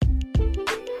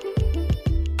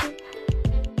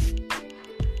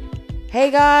Hey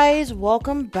guys,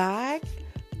 welcome back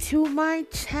to my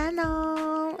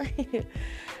channel.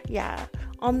 Yeah,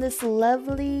 on this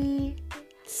lovely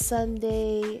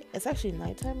Sunday, it's actually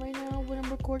nighttime right now when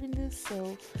I'm recording this,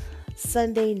 so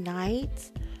Sunday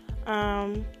night.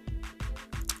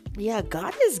 Yeah,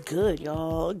 God is good,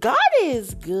 y'all. God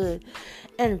is good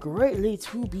and greatly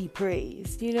to be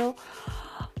praised.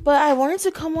 But I wanted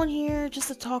to come on here just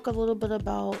to talk a little bit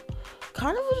about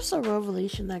kind of just a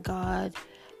revelation that God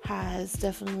has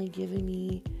definitely given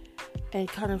me and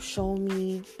kind of shown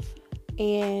me.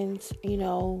 And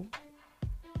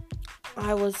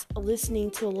I was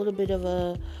listening to a little bit of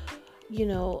a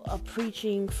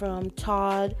preaching from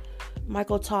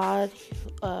Michael Todd,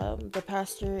 the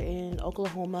pastor in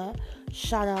Oklahoma.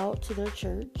 Shout out to their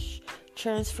church,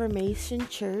 Transformation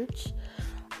Church.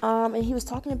 And he was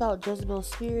talking about Jezebel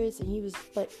spirits, and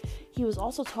he was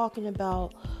also talking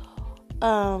about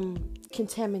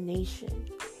contamination.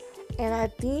 And I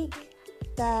think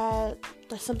that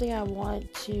that's something I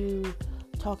want to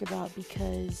talk about,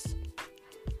 because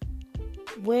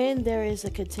when there is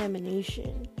a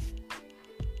contamination,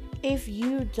 if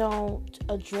you don't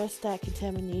address that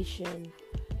contamination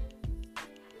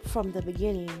from the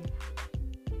beginning,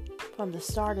 from the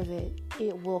start of it,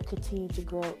 it will continue to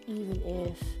grow even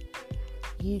if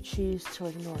you choose to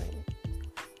ignore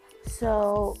it.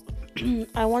 So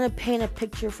I want to paint a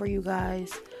picture for you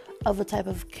guys of a type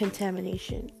of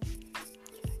contamination.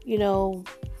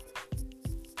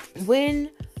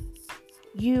 When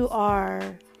you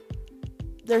are,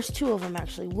 there's two of them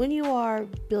actually. When you are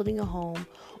building a home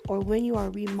or when you are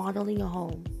remodeling a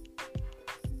home,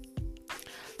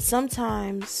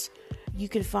 sometimes you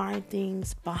can find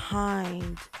things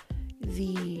behind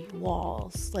the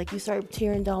walls. Like you start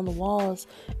tearing down the walls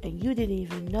and you didn't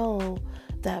even know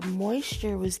that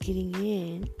moisture was getting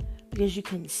in because you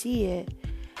couldn't see it,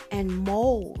 and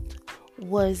mold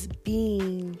was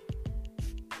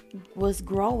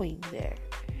growing there.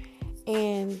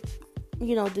 And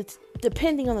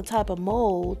depending on the type of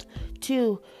mold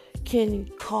too can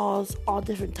cause all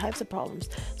different types of problems.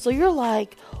 So you're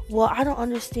like, well, I don't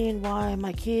understand why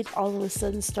my kid all of a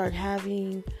sudden start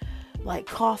having like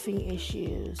coughing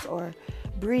issues or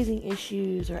breathing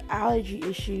issues or allergy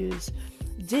issues.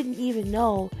 Didn't even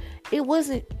know. It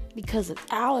wasn't because of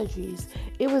allergies.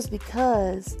 It was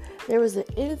because there was an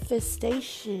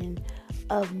infestation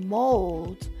of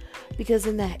mold, because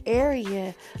in that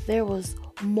area there was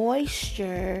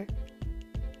moisture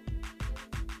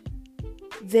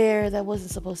there that wasn't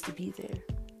supposed to be there.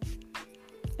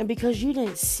 And because you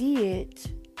didn't see it,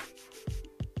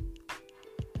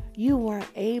 you weren't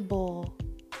able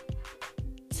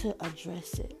to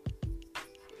address it.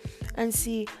 And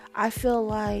see, I feel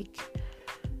like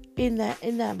in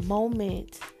that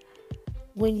moment,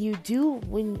 when you do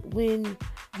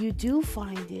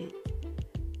find it,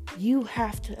 you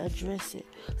have to address it.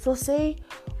 So say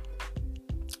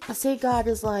God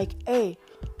is like, hey,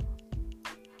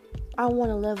 I want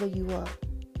to level you up.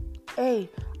 Hey,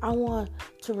 I want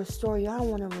to restore you. I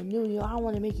want to renew you. I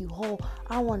want to make you whole.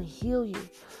 I want to heal you.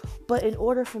 But in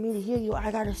order for me to heal you,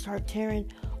 I got to start tearing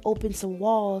open some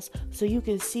walls so you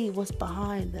can see what's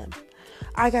behind them.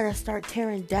 I got to start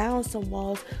tearing down some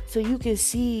walls so you can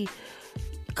see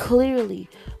clearly.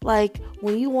 Like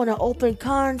when you want an open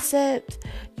concept,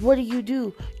 what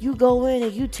do? You go in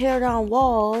and you tear down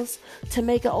walls to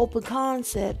make an open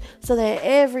concept so that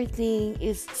everything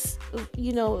is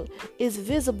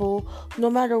visible no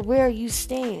matter where you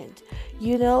stand,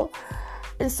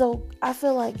 And so I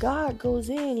feel like God goes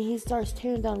in and he starts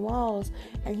tearing down walls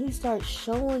and he starts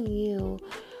showing you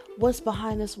what's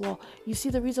behind this wall. You see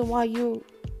the reason why you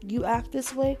act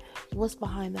this way? What's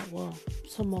behind that wall?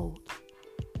 Some mold.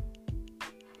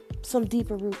 Some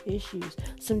deeper root issues,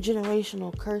 some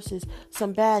generational curses,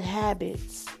 some bad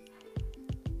habits,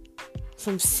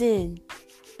 some sin.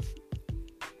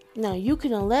 Now you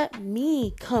can let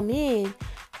me come in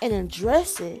and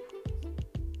address it,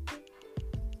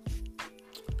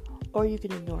 or you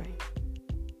can ignore it.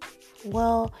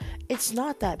 Well, it's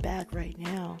not that bad right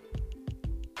now.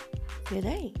 It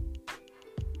ain't.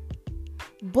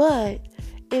 But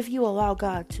if you allow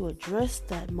God to address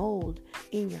that mold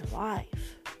in your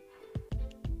life,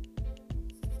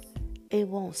 it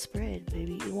won't spread,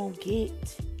 baby. It won't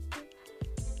get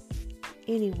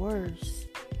any worse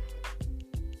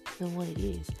than what it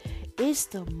is. It's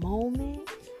the moment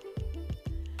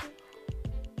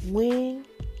when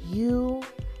you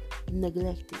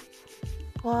neglect it.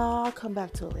 Well, I'll come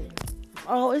back to it later.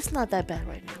 Oh, it's not that bad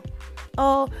right now.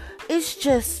 Oh, it's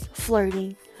just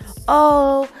flirting.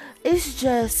 Oh, it's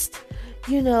just,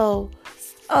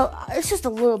 it's just a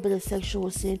little bit of sexual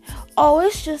sin. Oh,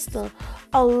 it's just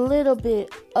a little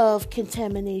bit of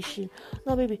contamination.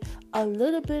 No, baby, a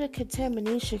little bit of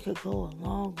contamination could go a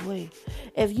long way.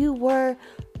 If you were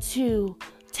to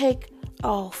take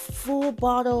a full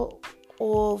bottle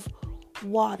of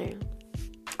water,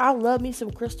 I love me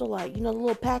some Crystal Light. You know the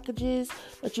little packages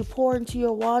that you pour into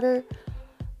your water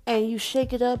and you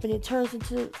shake it up and it turns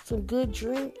into some good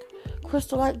drink,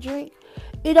 Crystal Light drink.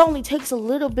 It only takes a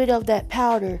little bit of that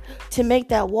powder to make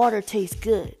that water taste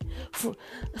good.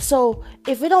 So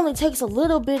if it only takes a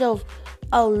little bit of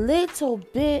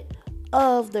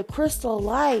the Crystal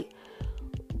Light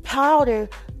powder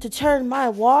to turn my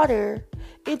water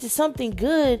into something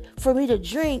good for me to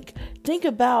drink, think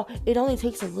about it only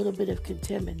takes a little bit of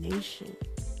contamination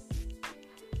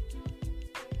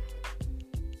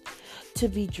to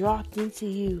be dropped into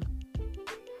you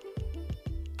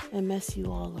and mess you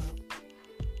all up.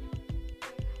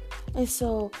 And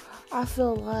so I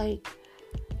feel like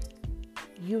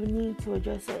you need to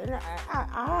address it. And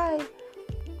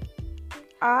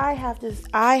I have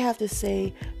to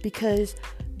say, because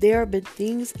there have been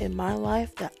things in my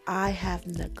life that I have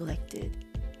neglected.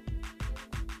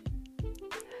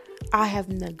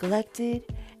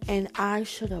 And I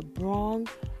should have brought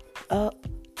up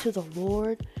to the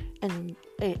Lord and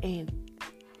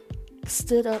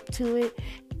stood up to it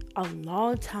a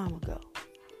long time ago.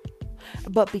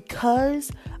 But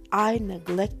because I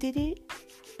neglected it,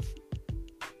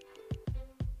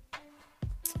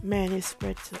 man, it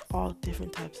spread to all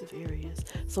different types of areas.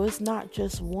 So it's not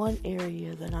just one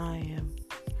area that I am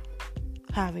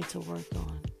having to work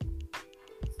on.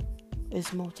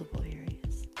 It's multiple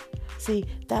areas. See,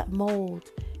 that mold,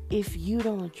 if you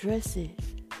don't address it,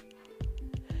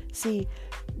 see,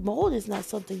 mold is not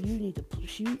something you need to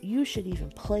push. You should even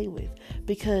play with,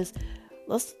 because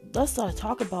let's start to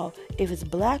talk about, if it's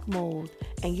black mold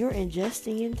and you're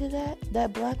ingesting into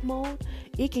that black mold,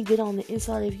 it can get on the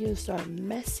inside of you and start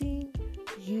messing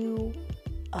you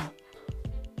up.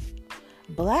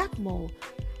 Black mold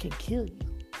can kill you.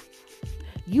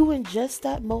 You ingest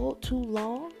that mold too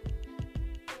long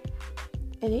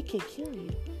and it can kill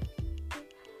you.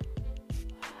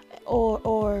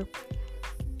 Or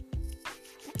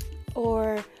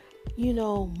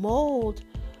mold,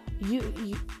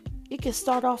 it can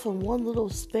start off in one little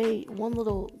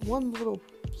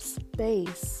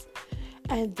space,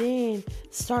 and then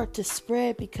start to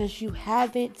spread because you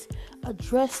haven't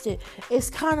addressed it. It's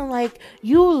kind of like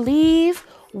you leave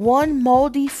one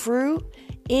moldy fruit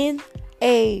in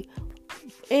a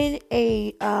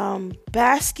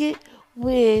basket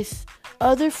with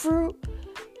other fruit.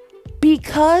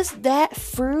 Because that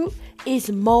fruit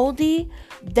is moldy,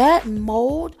 that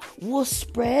mold will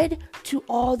spread to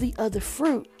all the other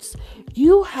fruits.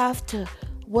 You have to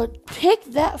pick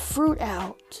that fruit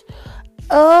out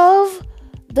of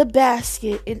the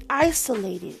basket and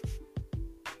isolate it,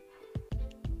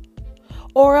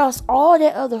 or else all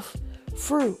that other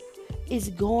fruit is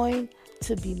going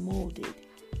to be molded,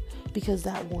 because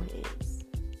that one is.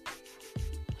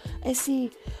 And see,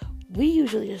 we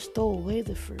usually just throw away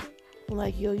the fruit. We're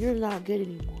like, yo, you're not good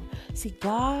anymore. See,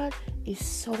 God is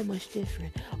so much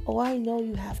different. Oh, I know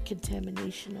you have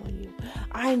contamination on you.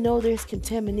 I know there's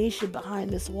contamination behind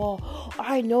this wall.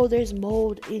 I know there's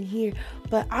mold in here,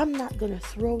 but I'm not going to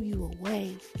throw you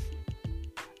away.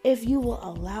 If you will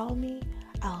allow me,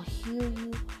 I'll heal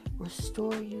you,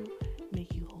 restore you,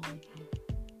 make you whole again.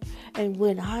 And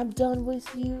when I'm done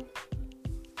with you,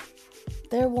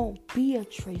 there won't be a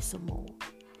trace of mold.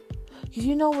 Because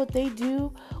you know what they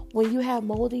do when you have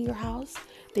mold in your house?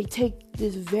 They take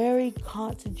this very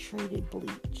concentrated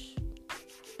bleach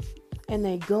and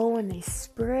they go and they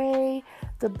spray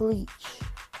the bleach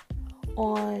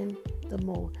on the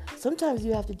mold. Sometimes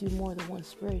you have to do more than one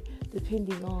spray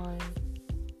depending on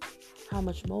how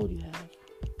much mold you have.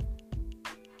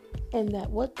 And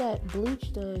what that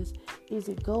bleach does is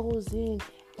it goes in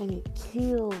and it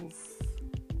kills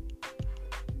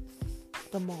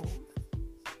the mold.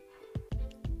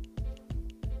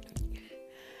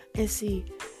 And see,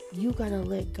 you gotta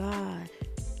let God,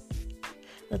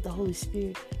 let the Holy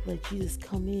Spirit, let Jesus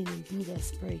come in and be that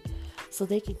spray. So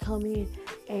they can come in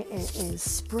and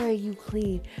spray you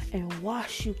clean and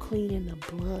wash you clean in the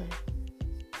blood.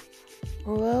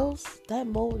 Or else that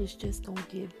mold is just gonna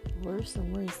get worse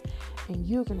and worse, and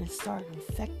you're gonna start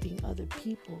infecting other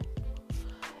people.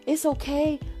 It's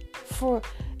okay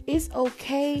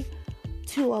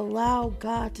to allow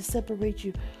God to separate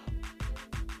you.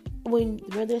 When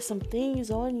there's some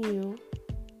things on you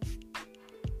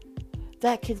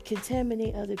that can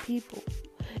contaminate other people,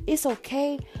 it's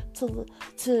okay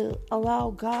to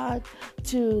allow God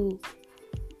to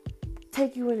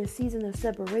take you in a season of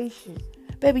separation,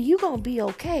 baby, you gonna be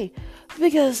okay.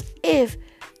 Because if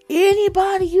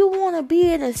anybody you want to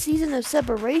be in a season of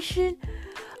separation,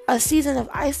 a season of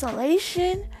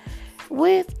isolation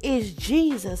with, is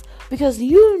Jesus. Because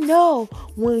you know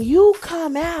when you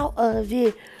come out of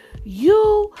it,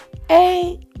 you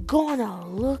ain't gonna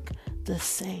look the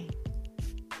same.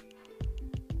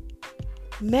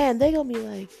 Man, they gonna be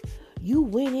like, you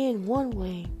went in one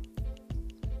way,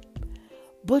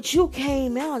 but you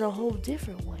came out a whole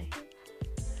different way.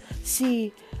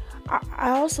 See,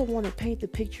 I also want to paint the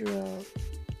picture of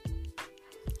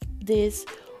this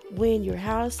when your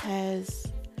house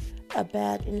has a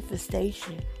bad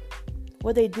infestation.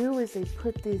 What they do is they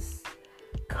put this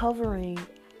covering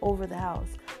over the house.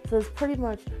 So it's pretty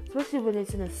much, especially when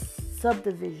it's in a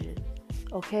subdivision,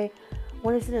 okay?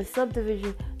 When it's in a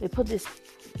subdivision, they put this,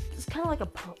 it's kind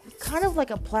of like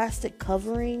a plastic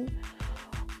covering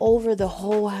over the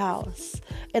whole house,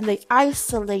 and they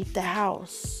isolate the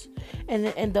house and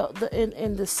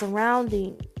the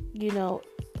surrounding,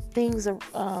 things,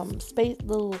 space,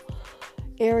 little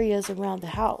areas around the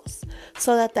house,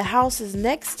 so that the houses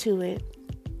next to it,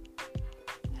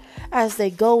 as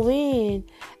they go in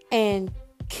and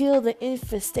kill the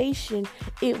infestation,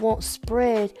 it won't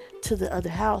spread to the other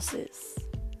houses.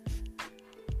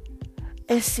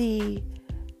 And see,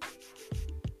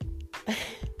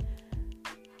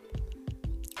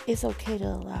 it's okay to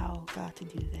allow God to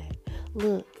do that.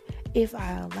 Look, if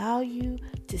I allow you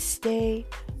to stay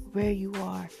where you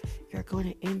are, you're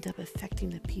going to end up affecting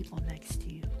the people next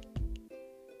to you.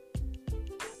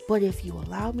 But if you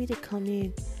allow me to come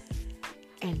in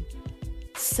and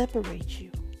separate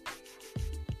you,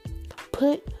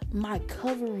 put my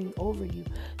covering over you.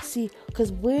 See,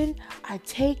 because when I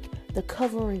take the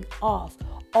covering off,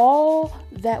 all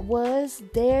that was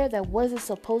there that wasn't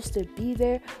supposed to be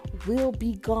there will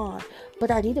be gone. But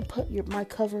I need to put my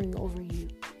covering over you.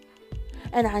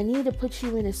 And I need to put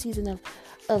you in a season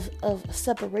of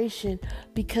separation,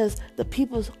 because the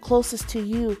people closest to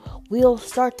you will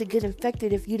start to get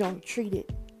infected if you don't treat it.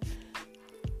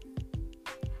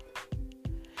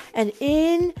 And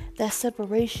in that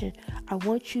separation, I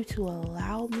want you to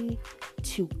allow me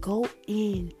to go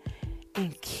in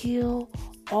and kill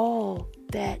all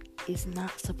that is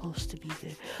not supposed to be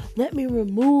there. Let me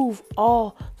remove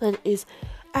all that is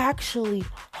actually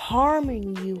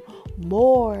harming you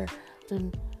more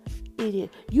than it is.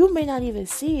 You may not even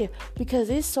see it because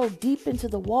it's so deep into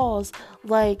the walls,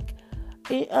 like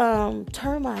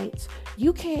termites.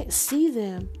 You can't see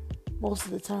them most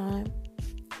of the time.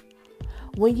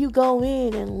 When you go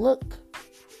in and look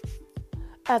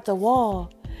at the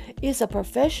wall, it's a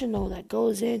professional that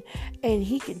goes in and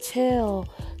he can tell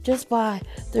just by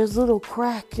there's little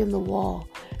crack in the wall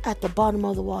at the bottom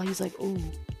of the wall. He's like, ooh,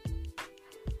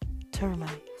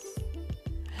 termites.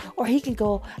 Or he can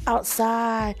go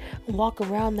outside and walk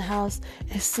around the house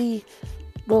and see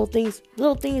little things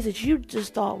that you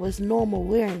just thought was normal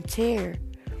wear and tear.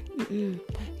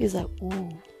 He's like, ooh,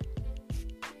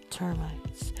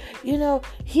 termites.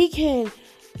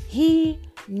 He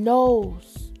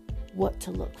knows what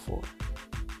to look for.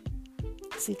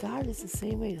 See, God is the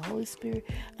same way. The Holy Spirit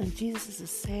and Jesus is the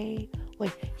same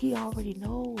way. He already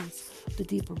knows the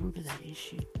deeper root of that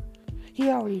issue. He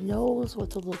already knows what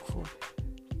to look for.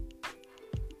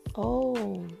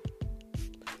 Oh,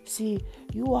 see,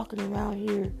 you walking around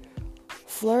here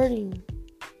flirting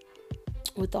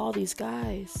with all these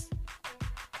guys.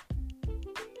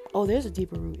 Oh, there's a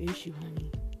deeper root issue,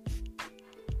 honey,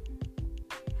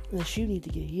 that you need to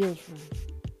get healed from.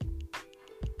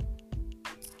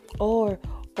 Or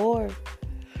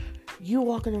you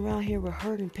walking around here with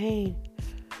hurt and pain.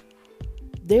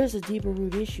 There's a deeper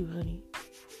root issue, honey,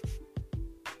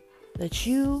 that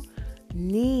you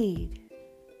need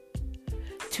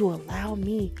to allow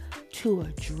me to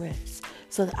address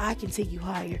so that I can take you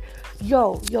higher.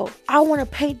 Yo, I want to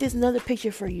paint this another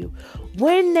picture for you.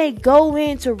 When they go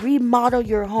in to remodel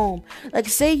your home, like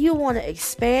say you want to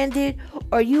expand it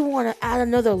or you want to add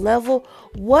another level,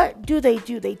 what do? They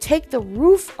take the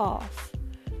roof off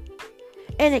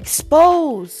and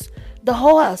expose the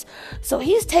whole house. So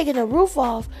he's taking the roof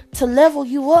off to level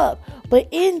you up. But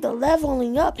in the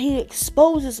leveling up, he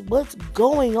exposes what's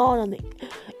going on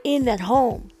in that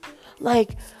home.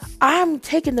 Like, I'm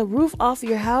taking the roof off of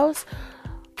your house,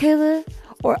 Kayla,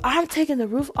 or I'm taking the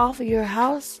roof off of your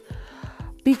house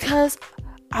because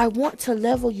I want to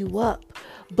level you up.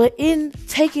 But in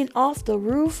taking off the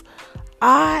roof,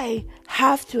 I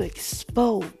have to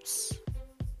expose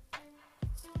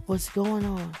what's going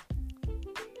on.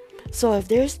 So if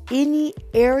there's any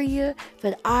area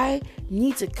that I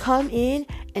need to come in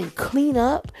and clean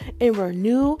up and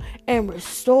renew and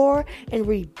restore and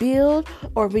rebuild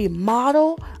or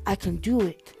remodel, I can do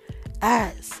it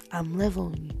as I'm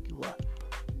leveling you up.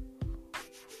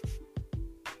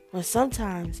 But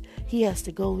sometimes he has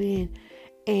to go in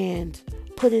and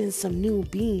put in some new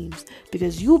beams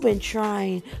because you've been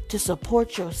trying to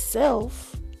support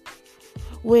yourself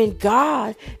when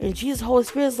God and Jesus, Holy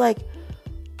Spirit is like,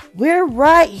 we're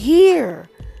right here.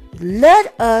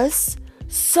 Let us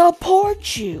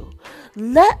support you.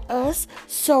 Let us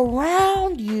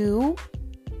surround you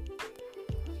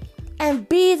and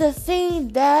be the thing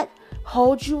that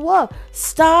holds you up.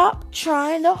 Stop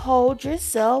trying to hold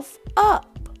yourself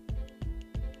up,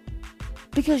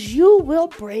 because you will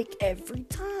break every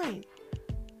time.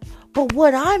 But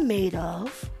what I'm made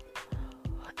of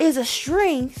is a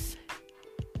strength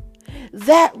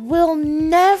that will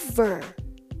never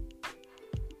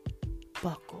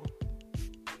buckle.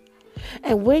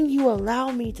 And when you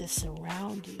allow me to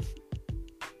surround you,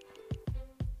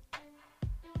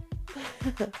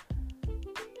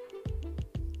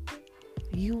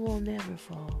 you will never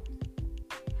fall.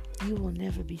 You will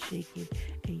never be shaken.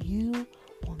 And you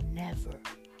will never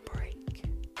break.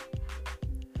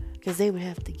 Because they would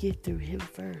have to get through him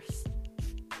first.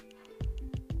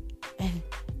 And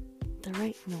there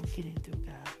ain't no getting through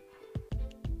God.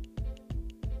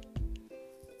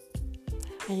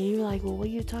 And you're like, well, what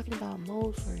are you talking about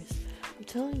mold first? I'm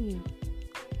telling you,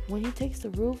 when he takes the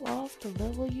roof off to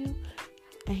level you,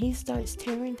 and he starts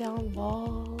tearing down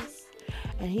walls,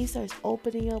 and he starts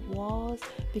opening up walls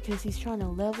because he's trying to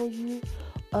level you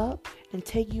up and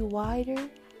take you wider,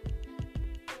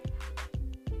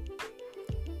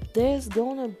 there's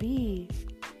gonna be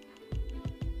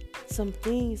some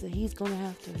things that he's gonna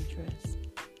have to address.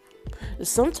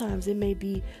 Sometimes it may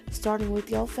be starting with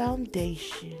your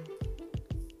foundation.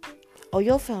 Oh,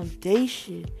 your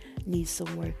foundation needs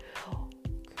somewhere.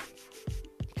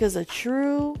 Because a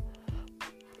true,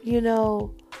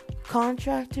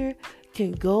 contractor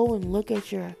can go and look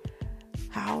at your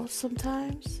house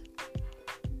sometimes.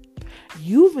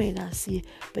 You may not see it,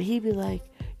 but he'd be like,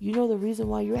 the reason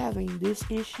why you're having this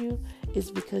issue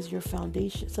is because your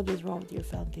foundation, something's wrong with your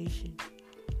foundation.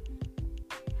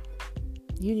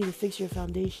 You need to fix your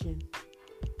foundation.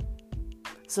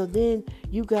 So then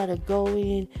you got to go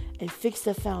in and fix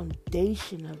the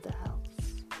foundation of the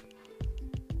house.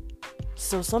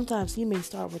 So sometimes he may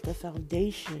start with the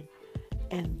foundation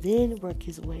and then work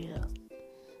his way up.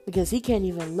 Because he can't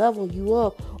even level you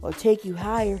up or take you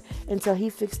higher until he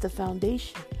fixed the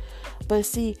foundation. But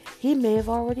see, he may have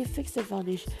already fixed the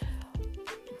foundation.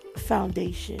 The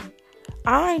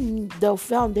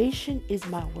foundation is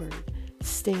my word.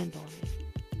 Stand on it.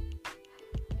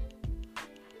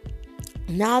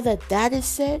 Now that is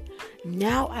said,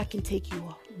 now I can take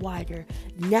you wider.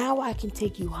 Now I can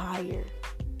take you higher.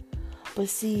 But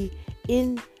see,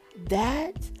 in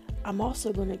that, I'm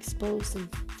also going to expose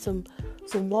some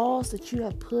walls that you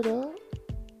have put up.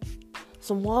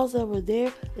 Some walls that were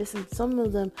there. Some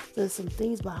of them, there's some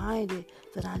things behind it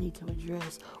that I need to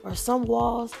address. Or some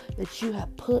walls that you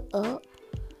have put up,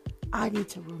 I need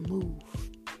to remove.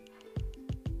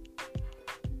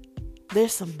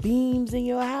 There's some beams in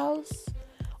your house.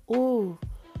 Oh,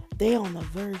 they on the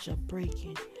verge of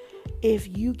breaking.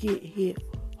 If you get hit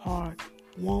hard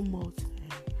one more time,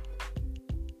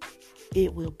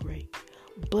 it will break.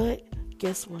 But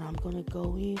guess what? I'm going to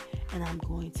go in and I'm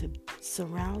going to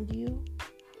surround you.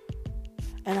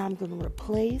 And I'm going to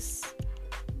replace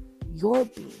your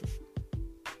beam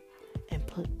and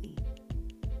put me.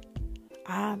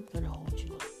 I'm going to hold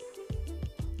you up.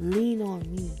 Lean on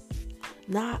me,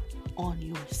 not on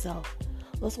yourself.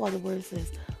 That's why the word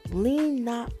says, lean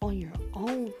not on your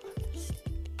own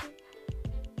understanding.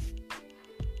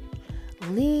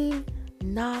 Lean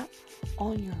not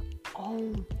on your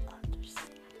own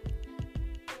understanding.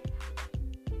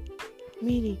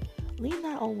 Meaning, lean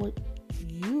not on what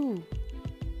you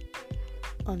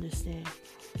understand.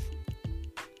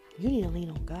 You need to lean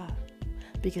on God,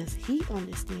 because he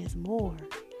understands more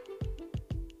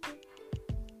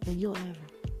than you'll ever.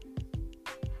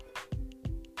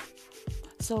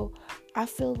 So I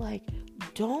feel like,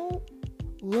 don't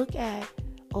look at,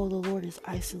 the Lord is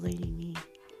isolating me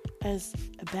as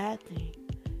a bad thing.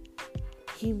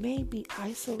 He may be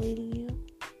isolating you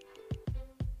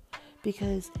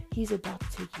because he's about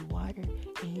to take you wider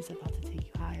and he's about to take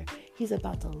you higher. He's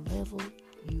about to level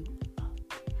you up.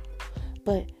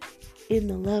 But in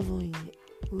the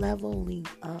leveling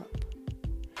up,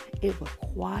 it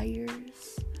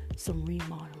requires some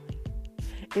remodeling.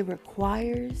 It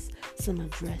requires some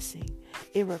addressing.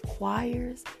 It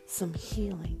requires some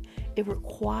healing. It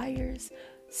requires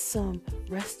some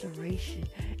restoration.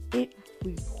 It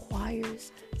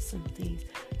requires some things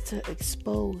to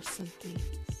expose some things.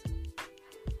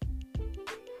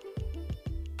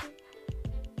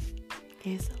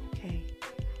 It's okay.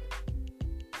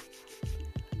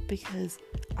 Because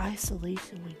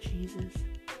isolation with Jesus,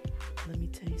 let me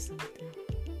tell you something,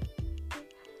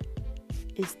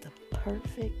 is the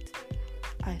perfect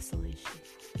isolation.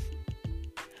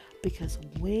 Because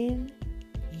when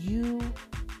you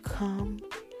come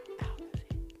out of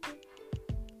it,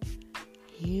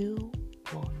 you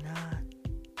will not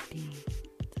be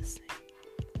the same.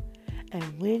 And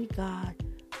when God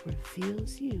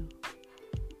reveals you,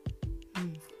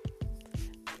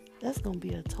 that's going to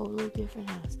be a totally different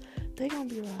house. They're going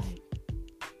to be like,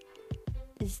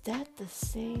 is that the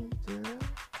same girl?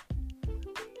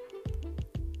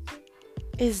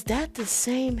 Is that the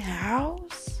same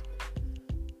house?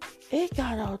 It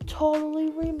got a totally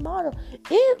remodeled.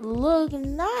 It looked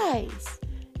nice.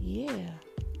 Yeah.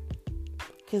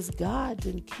 Because God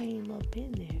done came up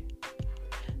in there.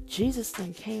 Jesus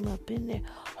done came up in there.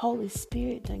 Holy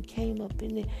Spirit done came up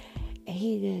in there. And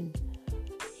he done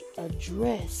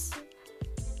address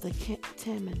the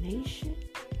contamination,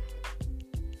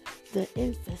 the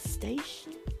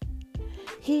infestation.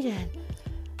 He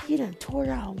done tore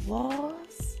down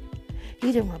walls.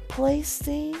 He done replaced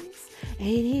things, and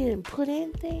he done put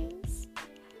in things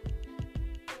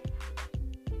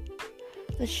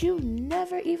that you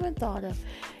never even thought of.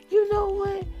 You know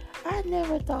what? I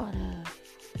never thought of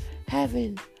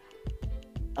having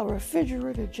a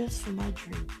refrigerator just for my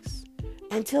drinks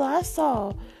until I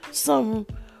saw some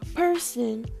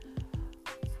person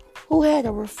who had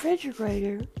a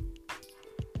refrigerator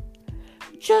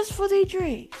just for their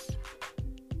drinks.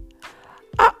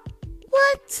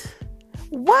 What?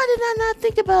 Why did I not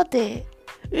think about that?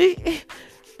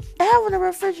 Having a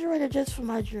refrigerator just for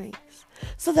my drinks.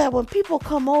 So that when people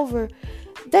come over,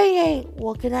 they ain't,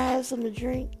 well, can I have something to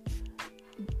drink?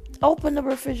 Open the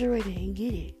refrigerator and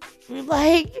get it.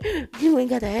 Like, you ain't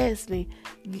got to ask me.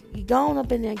 You go on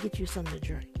up in there and get you something to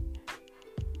drink.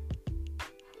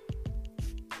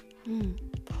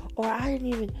 Or I didn't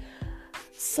even,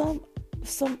 some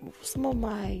of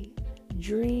my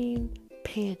dream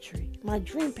pantry,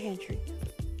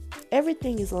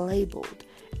 everything is labeled,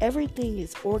 everything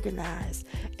is organized,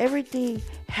 everything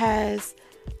has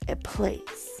a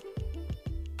place.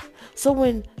 So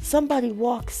when somebody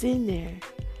walks in there,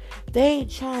 they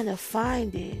ain't trying to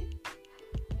find it.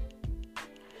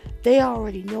 They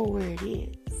already know where it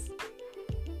is.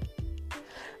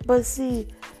 But see,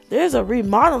 there's a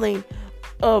remodeling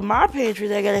of my pantry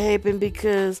that gotta happen,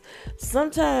 because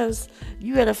sometimes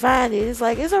you gotta find it. It's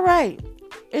like, it's alright.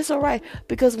 It's alright.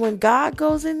 Because when God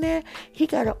goes in there, he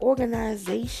got an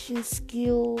organization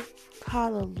skill.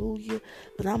 Hallelujah.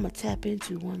 That I'm going to tap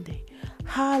into one day.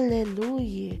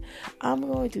 Hallelujah. I'm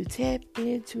going to tap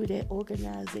into that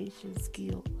organization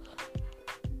skill.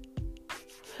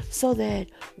 So that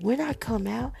when I come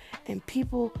out and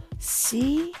people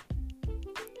see,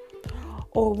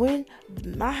 or when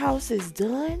my house is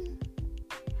done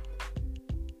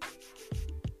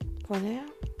for now,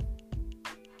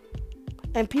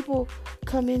 and people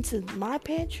come into my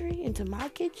pantry, into my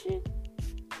kitchen,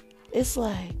 it's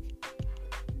like,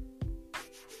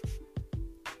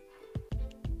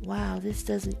 wow, this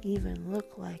doesn't even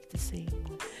look like the same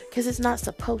one. Because it's not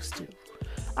supposed to.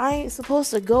 I ain't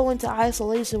supposed to go into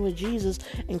isolation with Jesus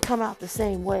and come out the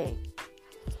same way.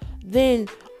 Then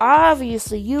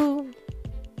obviously you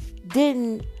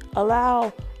didn't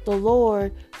allow the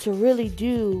Lord to really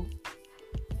do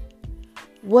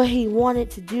what he wanted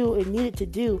to do and needed to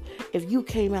do if you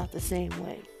came out the same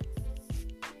way.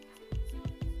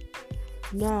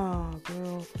 Nah,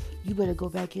 girl, you better go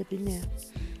back up in there.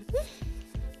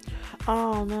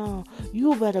 Oh no,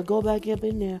 you better go back up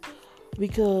in there,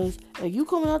 because if you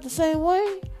coming out the same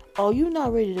way, oh, you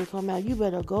not ready to come out, you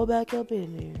better go back up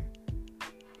in there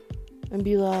and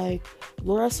be like,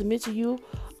 Lord, I submit to you.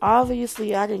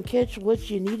 Obviously, I didn't catch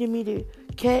what you needed me to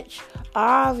catch.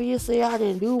 Obviously, I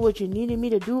didn't do what you needed me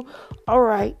to do. All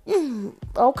right.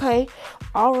 Okay.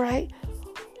 All right.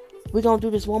 We're going to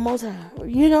do this one more time.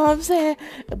 You know what I'm saying?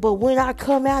 But when I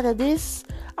come out of this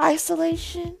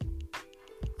isolation,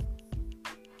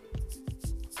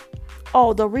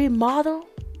 the remodel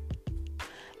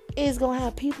is going to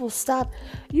have people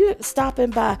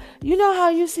stopping by. You know how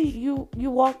you see, you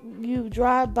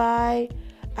drive by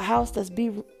a house that's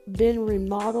been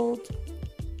remodeled,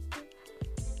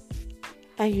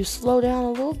 and you slow down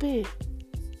a little bit,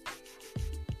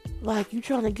 like you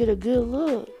trying to get a good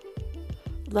look,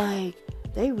 like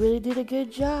they really did a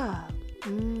good job.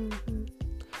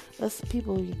 That's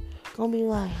people gonna be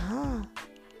like, huh?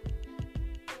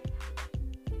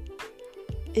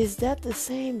 Is that the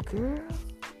same girl?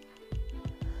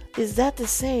 Is that the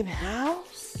same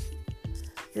house?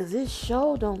 Because this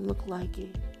show don't look like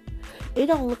it. It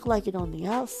don't look like it on the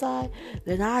outside.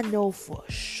 Then I know for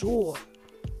sure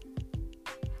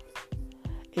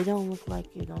it don't look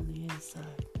like it on the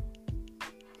inside.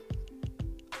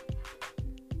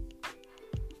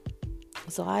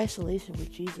 So isolation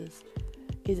with Jesus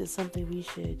isn't something we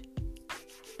should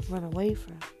run away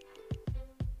from.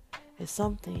 It's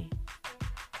something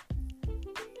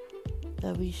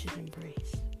that we should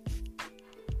embrace.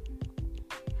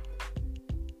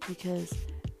 Because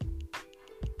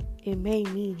it may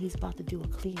mean he's about to do a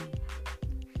cleaning.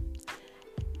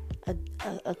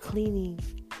 A cleaning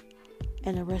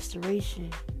and a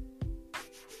restoration.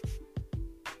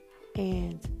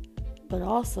 But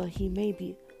also he may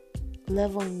be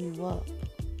leveling you up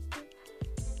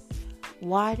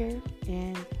wider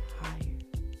and higher.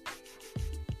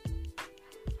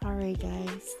 Alright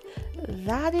guys,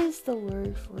 that is the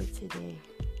word for today.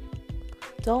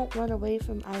 Don't run away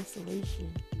from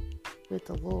isolation with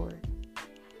the Lord.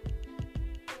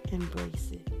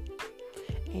 Embrace it.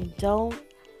 And don't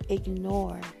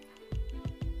ignore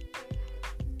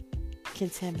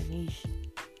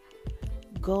contamination.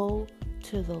 Go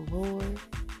to the Lord,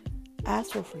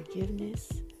 ask for forgiveness,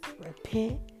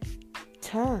 repent,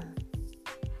 turn,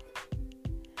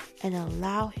 and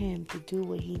allow him to do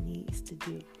what he needs to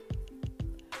do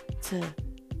to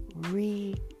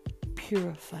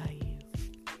re-purify you.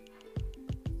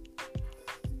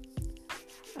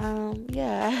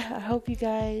 I hope you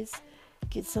guys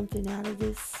get something out of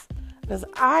this, because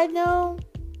I know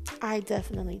I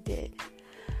definitely did.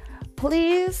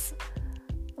 Please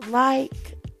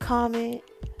like, comment,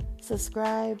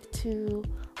 subscribe to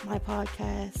my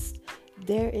podcast.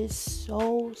 There is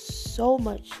so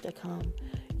much to come.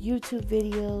 YouTube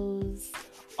videos,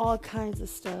 all kinds of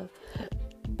stuff.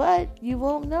 But you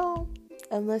won't know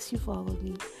unless you follow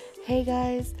me. Hey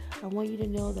guys, I want you to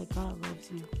know that God loves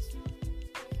you.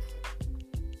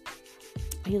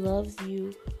 He loves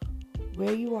you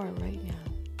where you are right now.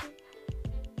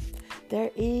 There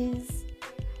is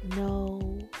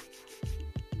no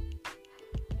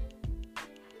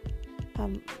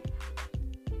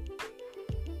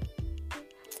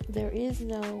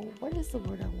what is the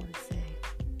word I want to say?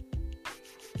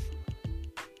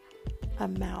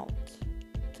 Amount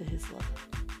to his love.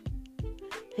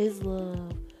 His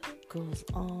love goes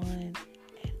on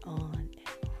and on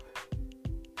and on.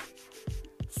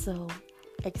 So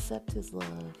accept his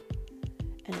love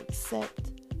and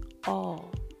accept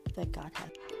all that God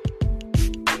has.